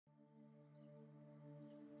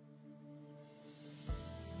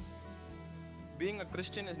Being a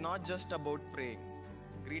Christian is not just about praying.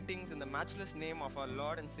 Greetings in the matchless name of our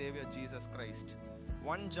Lord and Savior Jesus Christ.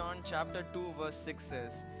 1 John chapter 2 verse 6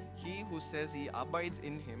 says, "He who says he abides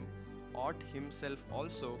in him ought himself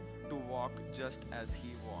also to walk just as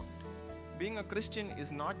he walked." Being a Christian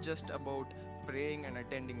is not just about praying and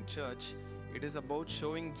attending church. It is about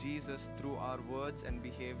showing Jesus through our words and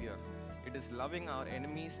behavior. It is loving our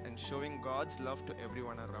enemies and showing God's love to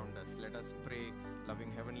everyone around us. Let us pray.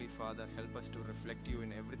 Loving Heavenly Father, help us to reflect you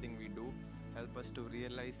in everything we do. Help us to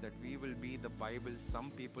realize that we will be the Bible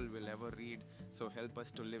some people will ever read. So help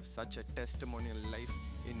us to live such a testimonial life.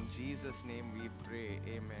 In Jesus' name we pray.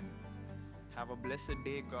 Amen. Have a blessed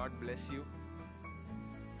day. God bless you.